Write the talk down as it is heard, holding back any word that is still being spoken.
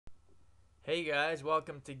Hey guys,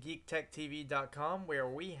 welcome to GeekTechTV.com where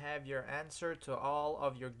we have your answer to all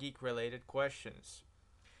of your geek related questions.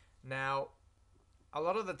 Now, a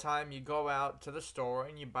lot of the time you go out to the store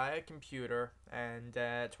and you buy a computer and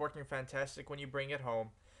it's working fantastic when you bring it home.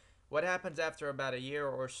 What happens after about a year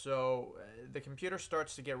or so, the computer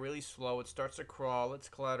starts to get really slow, it starts to crawl, it's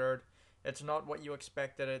cluttered, it's not what you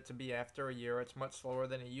expected it to be after a year, it's much slower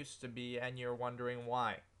than it used to be, and you're wondering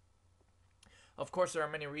why. Of course, there are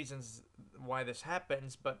many reasons why this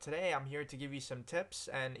happens, but today I'm here to give you some tips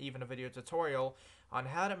and even a video tutorial on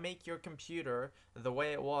how to make your computer the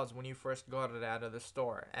way it was when you first got it out of the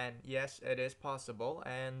store. And yes, it is possible,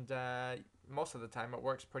 and most of the time it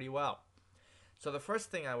works pretty well. So the first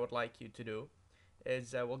thing I would like you to do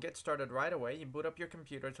is we'll get started right away. You boot up your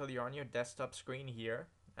computer till you're on your desktop screen here,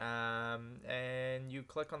 and you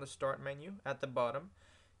click on the Start menu at the bottom.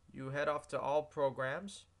 You head off to All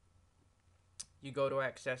Programs. You go to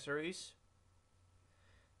Accessories,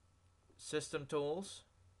 System Tools,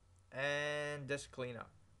 and Disk Cleanup.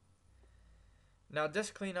 Now,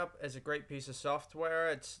 Disk Cleanup is a great piece of software.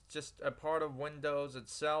 It's just a part of Windows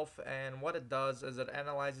itself, and what it does is it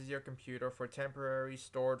analyzes your computer for temporary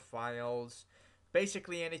stored files,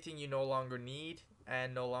 basically anything you no longer need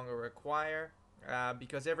and no longer require,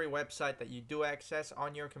 because every website that you do access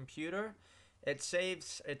on your computer, it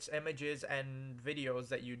saves its images and videos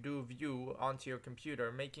that you do view onto your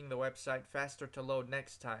computer, making the website faster to load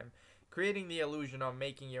next time, creating the illusion of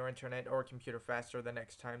making your internet or computer faster the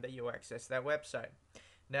next time that you access that website.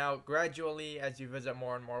 Now, gradually, as you visit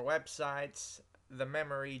more and more websites, the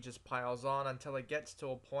memory just piles on until it gets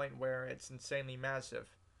to a point where it's insanely massive.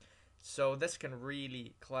 So this can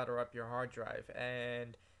really clutter up your hard drive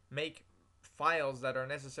and make files that are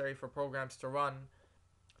necessary for programs to run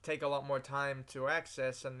take a lot more time to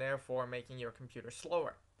access, and therefore making your computer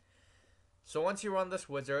slower. So once you run this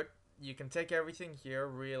wizard, you can take everything here,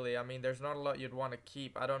 really. I mean, there's not a lot you'd want to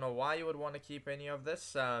keep. I don't know why you would want to keep any of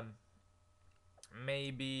this.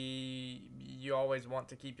 Maybe you always want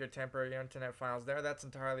to keep your temporary internet files there. That's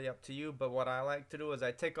entirely up to you. But what I like to do is I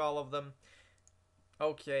take all of them,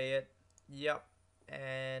 okay it, yep,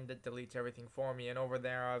 and it deletes everything for me. And over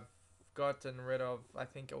there I've gotten rid of, I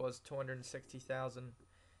think it was 260,000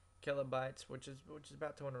 kilobytes, which is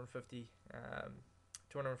about 250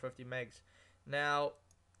 megs. Now,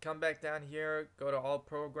 come back down here, go to All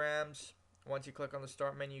Programs. Once you click on the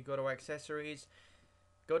Start menu, go to Accessories,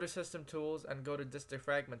 go to System Tools, and go to Disk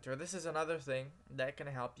Defragmenter. This is another thing that can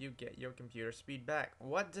help you get your computer speed back.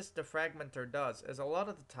 What Disk Defragmenter does is a lot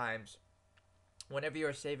of the times, whenever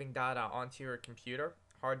you're saving data onto your computer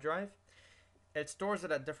hard drive, it stores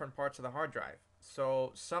it at different parts of the hard drive.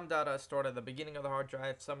 So some data is stored at the beginning of the hard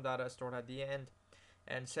drive, some data is stored at the end.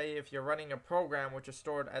 And say if you're running a program which is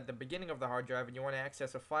stored at the beginning of the hard drive and you want to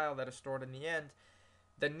access a file that is stored in the end,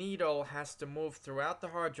 the needle has to move throughout the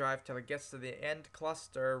hard drive till it gets to the end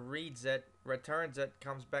cluster, reads it, returns it,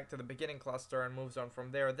 comes back to the beginning cluster, and moves on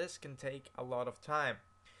from there. This can take a lot of time.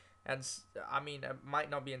 And I mean, it might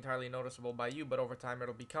not be entirely noticeable by you, but over time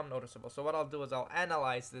it'll become noticeable. So what I'll do is I'll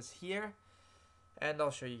analyze this here, and I'll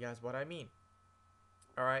show you guys what I mean.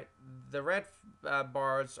 Alright, the red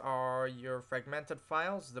bars are your fragmented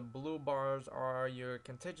files, the blue bars are your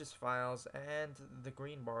contiguous files, and the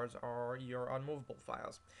green bars are your unmovable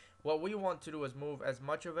files. What we want to do is move as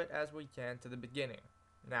much of it as we can to the beginning.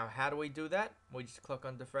 Now, how do we do that? We just click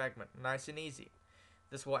on Defragment. Nice and easy.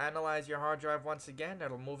 This will analyze your hard drive once again,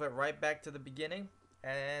 it'll move it right back to the beginning,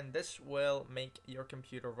 and this will make your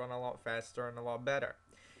computer run a lot faster and a lot better.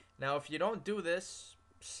 Now, if you don't do this,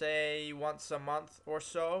 say once a month or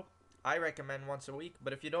so, I recommend once a week,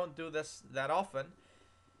 but if you don't do this that often,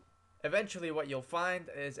 eventually what you'll find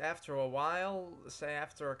is after a while, say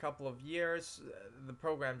after a couple of years, the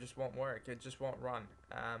program just won't work, it just won't run.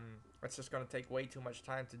 It's just going to take way too much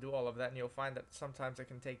time to do all of that, and you'll find that sometimes it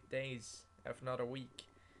can take days, if not a week,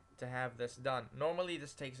 to have this done. Normally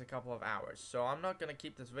this takes a couple of hours, so I'm not going to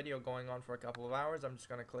keep this video going on for a couple of hours. I'm just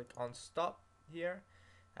going to click on stop here.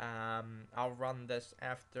 I'll run this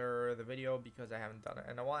after the video because I haven't done it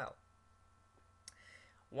in a while.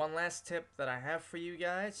 One last tip that I have for you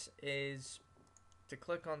guys is to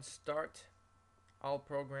click on Start, All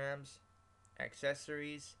Programs,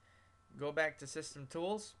 Accessories, go back to System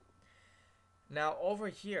Tools. Now over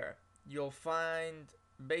here you'll find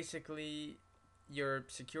basically your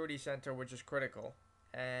security center, which is critical,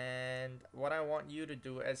 and what I want you to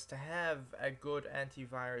do is to have a good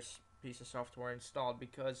antivirus piece of software installed,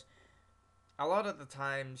 because a lot of the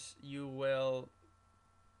times you will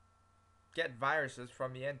get viruses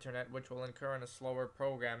from the internet which will incur in a slower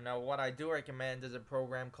program. Now what I do recommend is a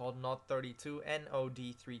program called NOD32,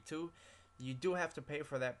 NOD32. You do have to pay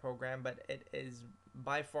for that program, but it is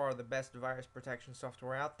by far the best virus protection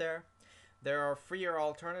software out there. There are freer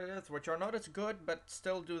alternatives, which are not as good, but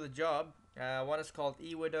still do the job. One is called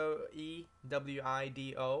Ewido,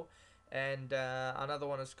 and another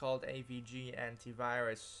one is called AVG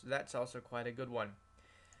Antivirus. That's also quite a good one.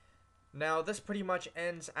 Now, this pretty much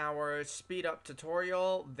ends our speed up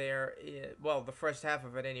tutorial. Well, the first half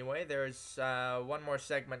of it anyway. There's one more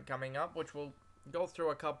segment coming up, which will go through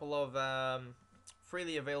a couple of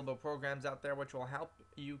freely available programs out there which will help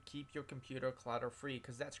you keep your computer clutter free,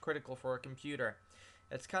 because that's critical for a computer.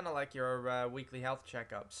 It's kind of like your weekly health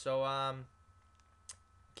checkup. So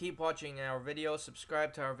keep watching our videos,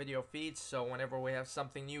 subscribe to our video feeds, so whenever we have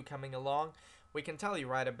something new coming along, we can tell you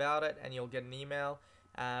right about it and you'll get an email.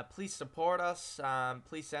 Please support us.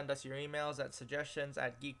 Please send us your emails at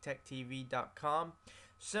suggestions@geektech.tv.com,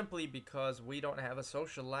 simply because we don't have a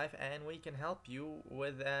social life and we can help you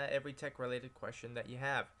with every tech related question that you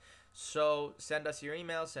have. So send us your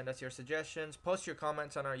emails, send us your suggestions, post your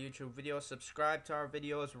comments on our YouTube videos, subscribe to our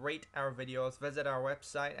videos, rate our videos, visit our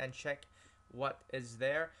website and check what is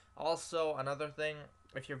there. Also, another thing,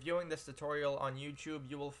 if you're viewing this tutorial on YouTube,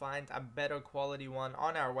 you will find a better quality one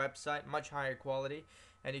on our website, much higher quality,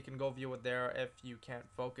 and you can go view it there if you can't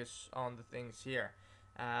focus on the things here.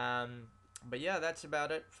 But yeah, that's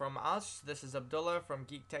about it from us. This is Abdullah from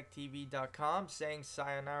GeekTechTV.com saying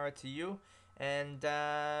sayonara to you, and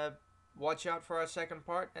watch out for our second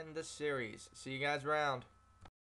part in this series. See you guys around.